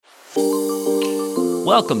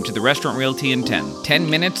Welcome to the Restaurant Realty in 10. 10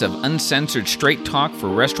 minutes of uncensored straight talk for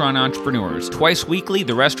restaurant entrepreneurs. Twice weekly,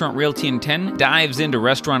 the Restaurant Realty in 10 dives into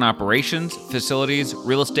restaurant operations, facilities,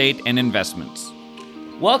 real estate, and investments.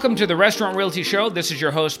 Welcome to the Restaurant Realty Show. This is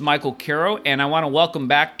your host, Michael Caro, and I want to welcome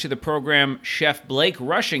back to the program Chef Blake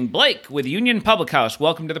Rushing. Blake with Union Public House.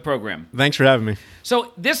 Welcome to the program. Thanks for having me.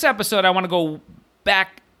 So this episode, I want to go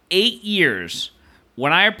back 8 years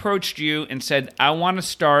when I approached you and said, I want to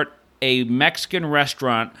start a Mexican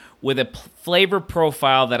restaurant with a flavor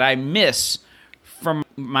profile that I miss from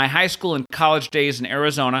my high school and college days in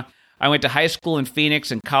Arizona. I went to high school in Phoenix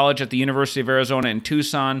and college at the University of Arizona in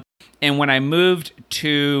Tucson. And when I moved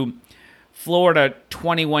to Florida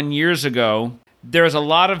 21 years ago, there's a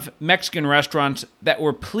lot of Mexican restaurants that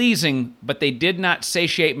were pleasing, but they did not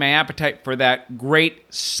satiate my appetite for that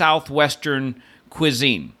great Southwestern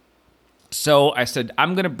cuisine. So I said,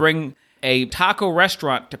 I'm going to bring a taco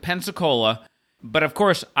restaurant to Pensacola, but of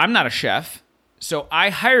course, I'm not a chef. So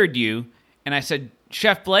I hired you, and I said,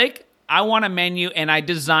 Chef Blake, I want a menu, and I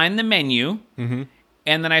designed the menu, and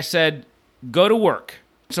then I said, go to work.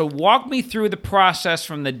 So walk me through the process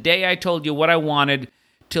from the day I told you what I wanted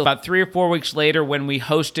till about 3 or 4 weeks later when we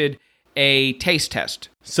hosted a taste test.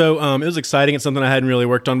 So it was exciting. It's something I hadn't really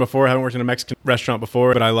worked on before. I haven't worked in a Mexican restaurant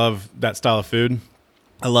before, but I love that style of food.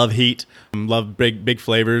 I love heat, love big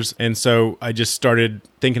flavors. And so I just started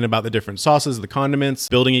thinking about the different sauces, the condiments,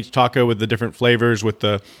 building each taco with the different flavors, with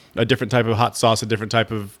a different type of hot sauce, a different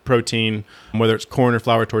type of protein, whether it's corn or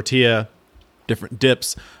flour tortilla, different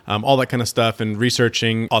dips, all that kind of stuff, and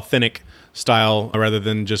researching authentic style rather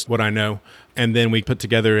than just what I know. And then we put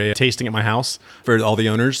together a tasting at my house for all the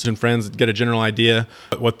owners and friends to get a general idea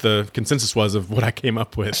what the consensus was of what I came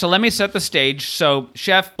up with. So let me set the stage. So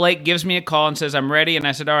Chef Blake gives me a call and says, I'm ready. And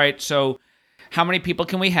I said, all right, so how many people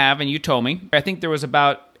can we have? And you told me. I think there was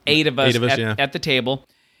about eight of us at the table.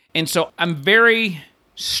 And so I'm very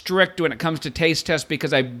strict when it comes to taste tests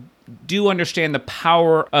because I do understand the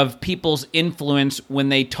power of people's influence when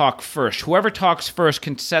they talk first. Whoever talks first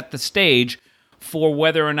can set the stage for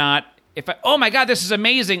whether or not, oh my God, this is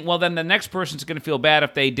amazing, well, then the next person's going to feel bad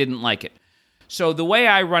if they didn't like it. So the way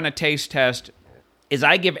I run a taste test is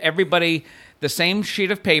I give everybody the same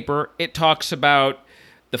sheet of paper. It talks about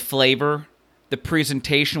the flavor, the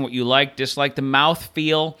presentation, what you like, dislike, the mouth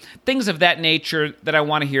feel, things of that nature that I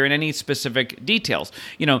want to hear in any specific details.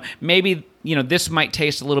 Maybe, this might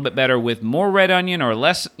taste a little bit better with more red onion or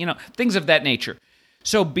less, things of that nature.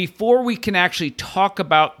 So before we can actually talk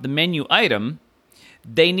about the menu item,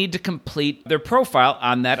 they need to complete their profile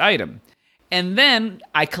on that item. And then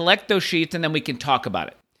I collect those sheets and then we can talk about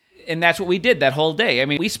it. And that's what we did that whole day. I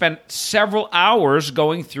mean, we spent several hours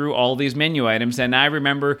going through all these menu items. And I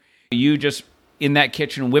remember you just in that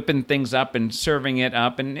kitchen whipping things up and serving it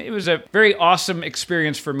up. And it was a very awesome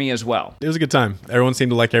experience for me as well. It was a good time. Everyone seemed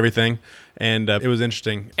to like everything. And it was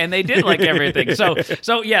interesting. And they did like everything. So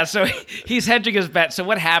he's hedging his bet. So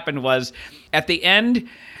what happened was at the end,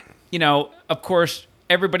 of course,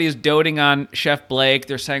 everybody is doting on Chef Blake.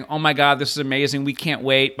 They're saying, oh my God, this is amazing. We can't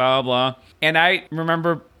wait, blah, blah, blah. And I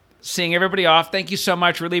remember seeing everybody off. Thank you so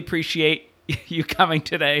much. Really appreciate you coming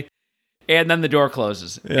today. And then the door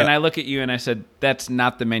closes. Yeah. And I look at you and I said, that's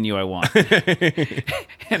not the menu I want.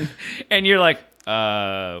 and you're like,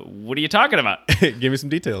 what are you talking about? Give me some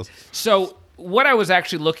details. So what I was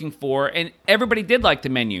actually looking for, and everybody did like the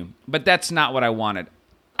menu, but that's not what I wanted.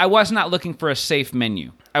 I was not looking for a safe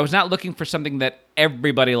menu. I was not looking for something that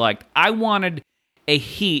everybody liked. I wanted a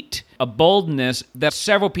heat, a boldness that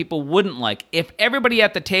several people wouldn't like. If everybody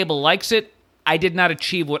at the table likes it, I did not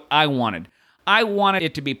achieve what I wanted. I wanted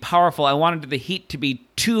it to be powerful. I wanted the heat to be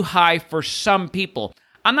too high for some people.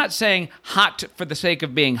 I'm not saying hot for the sake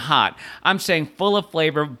of being hot. I'm saying full of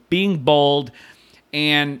flavor, being bold.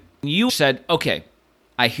 And you said, okay,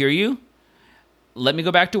 I hear you. Let me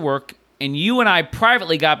go back to work. And you and I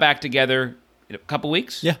privately got back together in a couple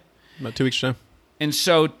weeks? Yeah, about 2 weeks ago. And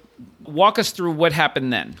so walk us through what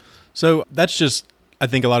happened then. So that's just, I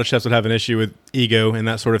think a lot of chefs would have an issue with ego and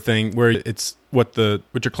that sort of thing, where it's what your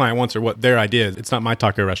client wants or what their idea is. It's not my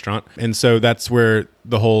taco restaurant. And so that's where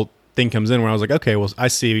the whole thing comes in, where I was like, okay, well, I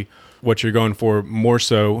see what you're going for more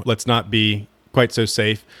so. Let's not be quite so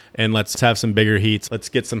safe, and let's have some bigger heats. Let's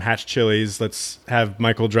get some hatch chilies. Let's have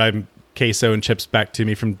Michael drive queso and chips back to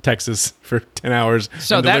me from Texas for 10 hours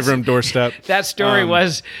and deliver them doorstep. That story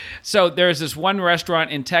was, so there's this one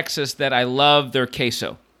restaurant in Texas that I love their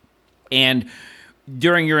queso. And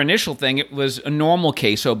during your initial thing, it was a normal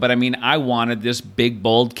queso, but I mean, I wanted this big,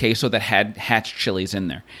 bold queso that had hatch chilies in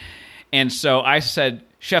there. And so I said,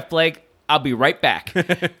 Chef Blake, I'll be right back.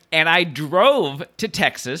 And I drove to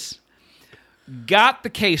Texas, got the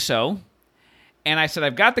queso, and I said,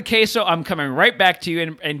 I've got the queso. I'm coming right back to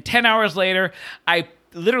you. And 10 hours later, I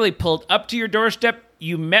literally pulled up to your doorstep.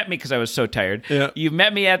 You met me because I was so tired. Yeah. You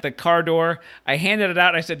met me at the car door. I handed it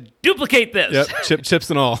out. I said, duplicate this. Yep, chips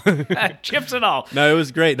and all. Chips and all. No, it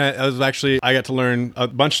was great. And I got to learn a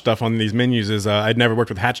bunch of stuff on these menus. I'd never worked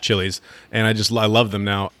with Hatch chilies, and I love them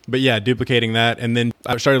now. But yeah, duplicating that. And then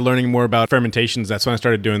I started learning more about fermentations. That's when I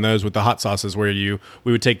started doing those with the hot sauces, where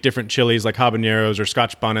we would take different chilies like habaneros or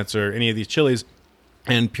Scotch bonnets or any of these chilies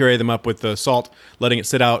and puree them up with the salt, letting it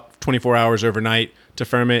sit out 24 hours overnight to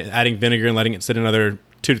ferment, adding vinegar and letting it sit another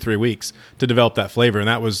 2 to 3 weeks to develop that flavor. And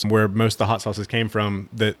that was where most of the hot sauces came from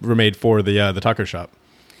that were made for the taco shop.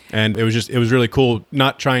 And it was really cool,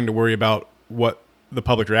 not trying to worry about what the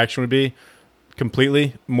public reaction would be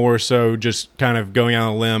completely, more so just kind of going out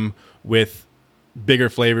on a limb with bigger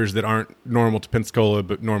flavors that aren't normal to Pensacola,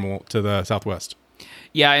 but normal to the Southwest.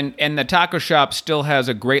 Yeah, and the taco shop still has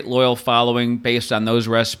a great loyal following based on those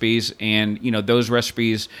recipes, and those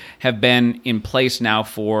recipes have been in place now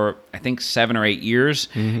for I think 7 or 8 years,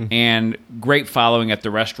 and great following at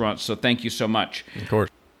the restaurant. So thank you so much. Of course.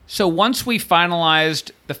 So once we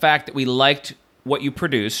finalized the fact that we liked what you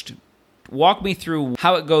produced, walk me through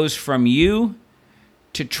how it goes from you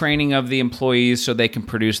to training of the employees so they can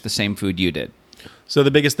produce the same food you did. So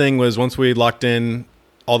the biggest thing was once we locked in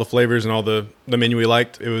all the flavors and all the menu we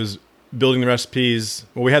liked, it was building the recipes.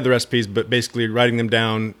 Well, we had the recipes, but basically writing them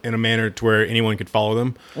down in a manner to where anyone could follow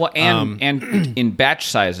them. Well, and in batch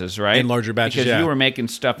sizes, right? In larger batches, because you were making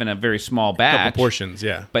stuff in a very small batch. A couple portions,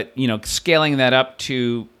 yeah. But, scaling that up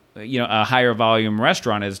to a higher volume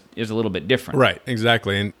restaurant is a little bit different. Right,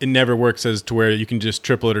 exactly. And it never works as to where you can just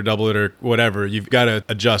triple it or double it or whatever. You've got to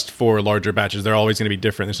adjust for larger batches. They're always going to be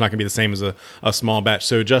different. It's not going to be the same as a small batch.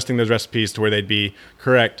 So adjusting those recipes to where they'd be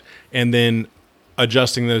correct, and then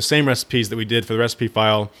adjusting those same recipes that we did for the recipe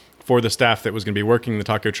file for the staff that was going to be working the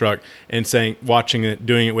taco truck, and watching it,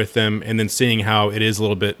 doing it with them, and then seeing how it is a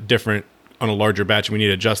little bit different on a larger batch. We need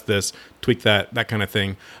to adjust this, tweak that kind of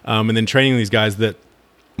thing. And then training these guys that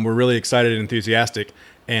were really excited and enthusiastic.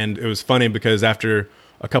 And it was funny because after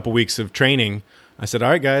a couple weeks of training, I said, all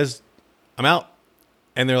right, guys, I'm out.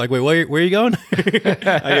 And they're like, wait, where are you going?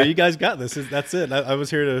 I go, you guys got this. That's it. I was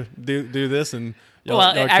here to do this. And y'all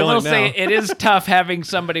I will say it is tough having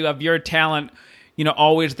somebody of your talent,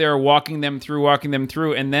 always there walking them through.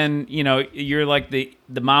 And then, you're like the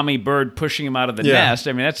mommy bird pushing them out of the nest.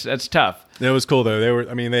 I mean, that's tough. It was cool though.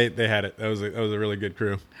 They had it. That was a really good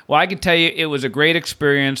crew. Well, I can tell you it was a great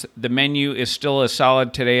experience. The menu is still as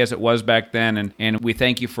solid today as it was back then, and we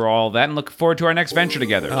thank you for all that and look forward to our next venture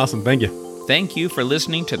together. Awesome. Thank you. Thank you for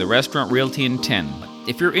listening to the Restaurant Realty in 10.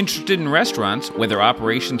 If you're interested in restaurants, whether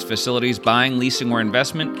operations, facilities, buying, leasing, or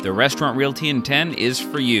investment, the Restaurant Realty in 10 is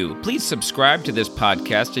for you. Please subscribe to this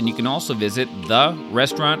podcast, and you can also visit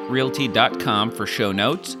therestaurantrealty.com for show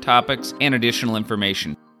notes, topics, and additional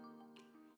information.